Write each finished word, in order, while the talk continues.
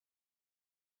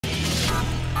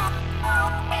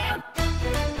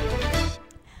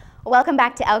Welcome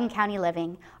back to Elgin County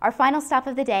Living. Our final stop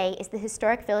of the day is the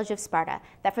historic village of Sparta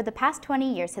that for the past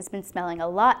 20 years has been smelling a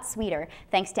lot sweeter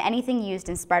thanks to anything used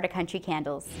in Sparta Country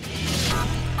candles.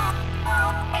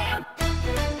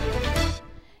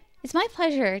 It's my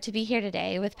pleasure to be here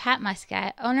today with Pat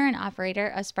Muscat, owner and operator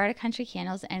of Sparta Country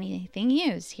Candles Anything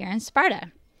Used here in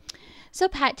Sparta. So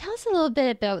Pat, tell us a little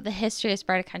bit about the history of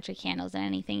Sparta Country Candles and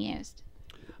Anything Used.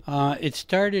 It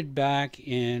started back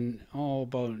in,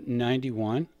 about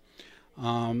 91.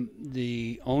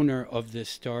 The owner of this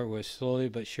store was slowly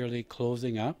but surely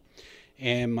closing up.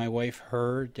 And my wife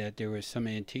heard that there was some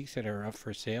antiques that are up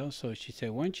for sale. So she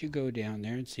said, why don't you go down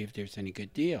there and see if there's any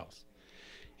good deals?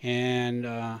 And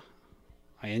I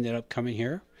ended up coming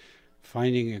here,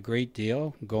 finding a great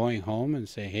deal, going home and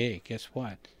say, hey, guess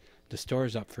what? The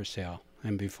store's up for sale.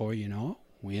 And before you know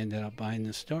it, we ended up buying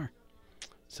the store.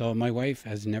 So my wife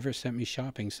has never sent me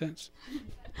shopping since.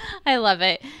 I love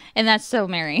it. And that's so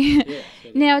merry. Yes,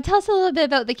 now, tell us a little bit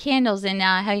about the candles and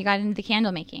how you got into the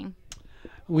candle making.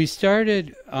 We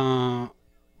started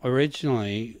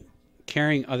originally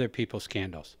carrying other people's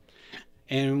candles.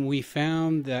 And we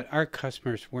found that our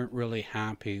customers weren't really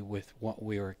happy with what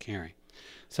we were carrying.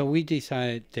 So we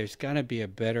decided there's got to be a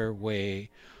better way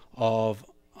of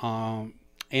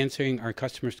answering our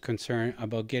customers' concern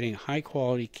about getting high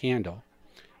quality candle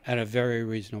at a very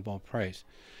reasonable price.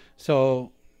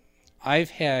 So I've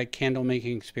had candle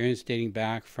making experience dating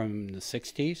back from the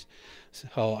 60s.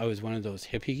 So I was one of those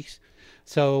hippies.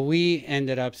 So we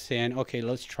ended up saying, okay,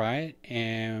 let's try it.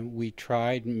 And we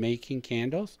tried making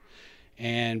candles.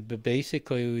 But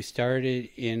basically we started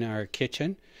in our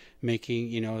kitchen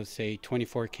making, say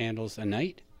 24 candles a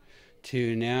night,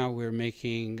 to now we're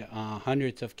making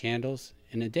hundreds of candles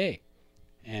in a day.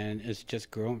 And it's just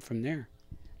grown from there.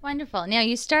 Wonderful. Now,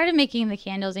 you started making the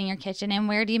candles in your kitchen, and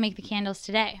where do you make the candles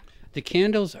today? The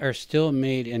candles are still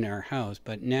made in our house,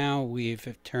 but now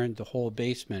we've turned the whole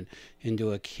basement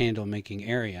into a candle making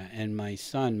area. And my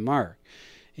son, Mark,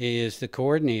 is the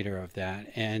coordinator of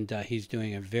that, and he's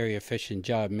doing a very efficient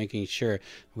job making sure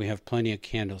we have plenty of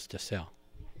candles to sell.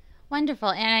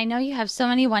 Wonderful. And I know you have so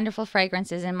many wonderful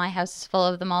fragrances, and my house is full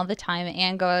of them all the time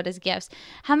and go out as gifts.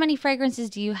 How many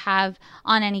fragrances do you have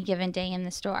on any given day in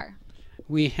the store?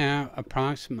 We have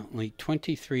approximately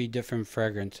 23 different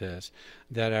fragrances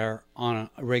that are on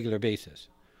a regular basis.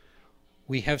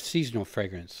 We have seasonal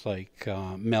fragrance like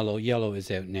Mellow Yellow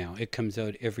is out now. It comes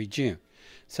out every June.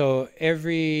 So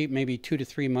every maybe 2 to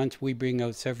 3 months we bring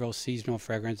out several seasonal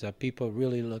fragrances that people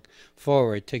really look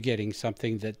forward to getting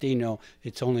something that they know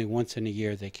it's only once in a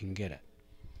year they can get it.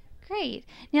 Great.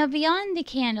 Now, beyond the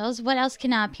candles, what else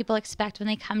can people expect when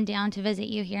they come down to visit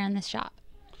you here in the shop?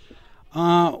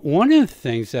 One of the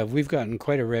things that we've gotten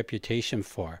quite a reputation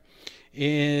for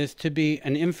is to be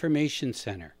an information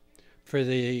center for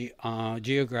the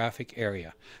geographic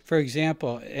area. For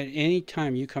example, at any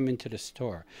time you come into the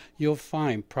store, you'll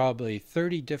find probably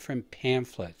 30 different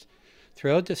pamphlets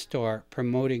throughout the store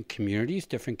promoting communities,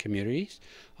 different communities,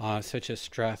 such as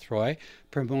Strathroy,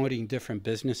 promoting different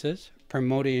businesses,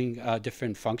 promoting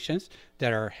different functions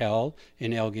that are held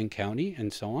in Elgin County,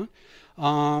 and so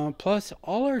on. Plus,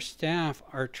 all our staff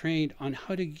are trained on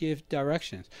how to give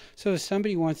directions. So if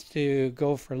somebody wants to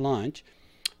go for lunch,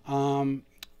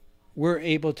 we're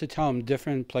able to tell them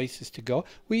different places to go.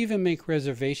 We even make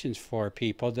reservations for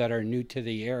people that are new to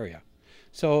the area.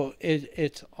 So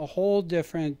it's a whole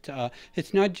different,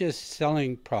 it's not just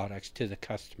selling products to the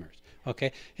customers,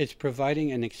 okay? It's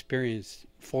providing an experience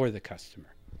for the customer.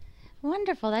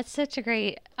 Wonderful. That's such a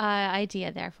great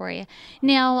idea there for you.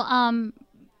 Now,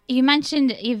 you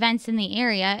mentioned events in the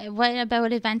area. What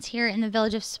about events here in the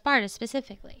village of Sparta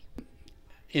specifically?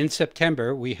 In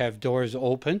September, we have doors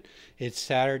open. It's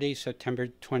Saturday, September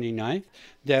 29th.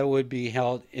 That would be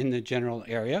held in the general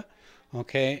area.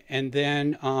 Okay, and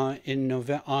then on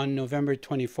November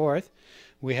 24th,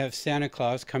 we have Santa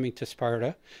Claus coming to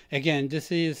Sparta. Again,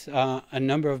 this is a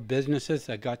number of businesses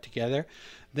that got together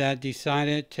that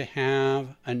decided to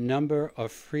have a number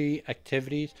of free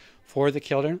activities for the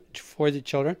children,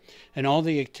 and all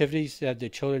the activities that the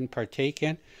children partake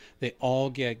in, they all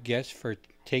get gifts for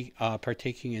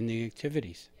partaking in the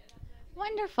activities.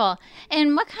 Wonderful.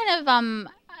 And what kind of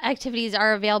activities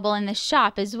are available in the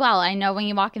shop as well? I know when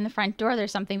you walk in the front door,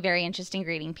 there's something very interesting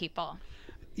greeting people.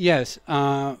 Yes.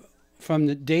 From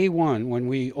the day one when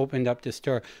we opened up the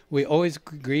store, we always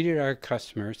greeted our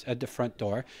customers at the front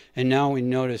door. And now we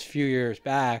noticed a few years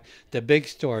back, the big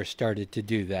stores started to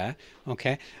do that.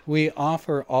 Okay. We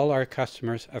offer all our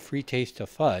customers a free taste of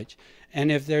fudge.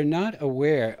 And if they're not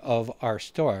aware of our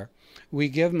store, we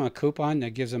give them a coupon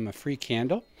that gives them a free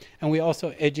candle. And we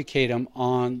also educate them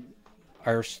on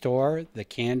our store, the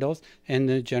candles, and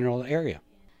the general area.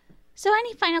 So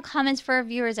any final comments for our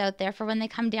viewers out there for when they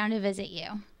come down to visit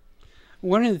you?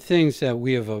 One of the things that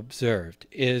we have observed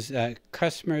is that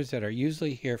customers that are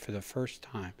usually here for the first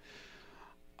time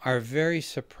are very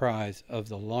surprised of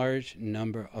the large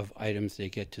number of items they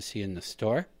get to see in the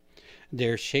store.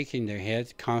 They're shaking their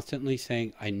heads constantly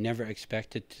saying, I never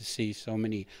expected to see so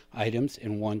many items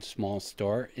in one small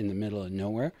store in the middle of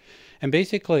nowhere. And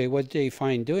basically what they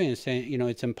find doing is saying,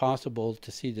 it's impossible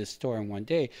to see this store in one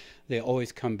day. They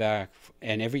always come back,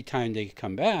 and every time they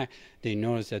come back, they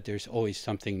notice that there's always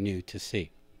something new to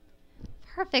see.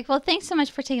 Perfect. Well, thanks so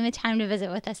much for taking the time to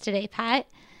visit with us today, Pat.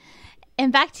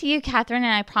 And back to you, Catherine,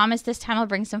 and I promise this time I'll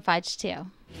bring some fudge too.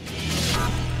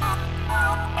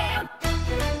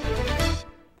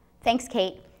 Thanks,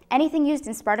 Kate. Anything used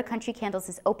in Sparta Country Candles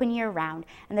is open year-round,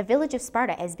 and the village of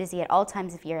Sparta is busy at all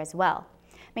times of year as well.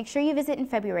 Make sure you visit in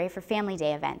February for Family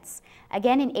Day events,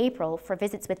 again in April for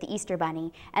visits with the Easter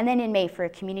Bunny, and then in May for a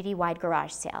community-wide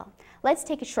garage sale. Let's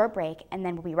take a short break, and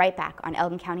then we'll be right back on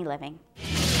Elgin County Living.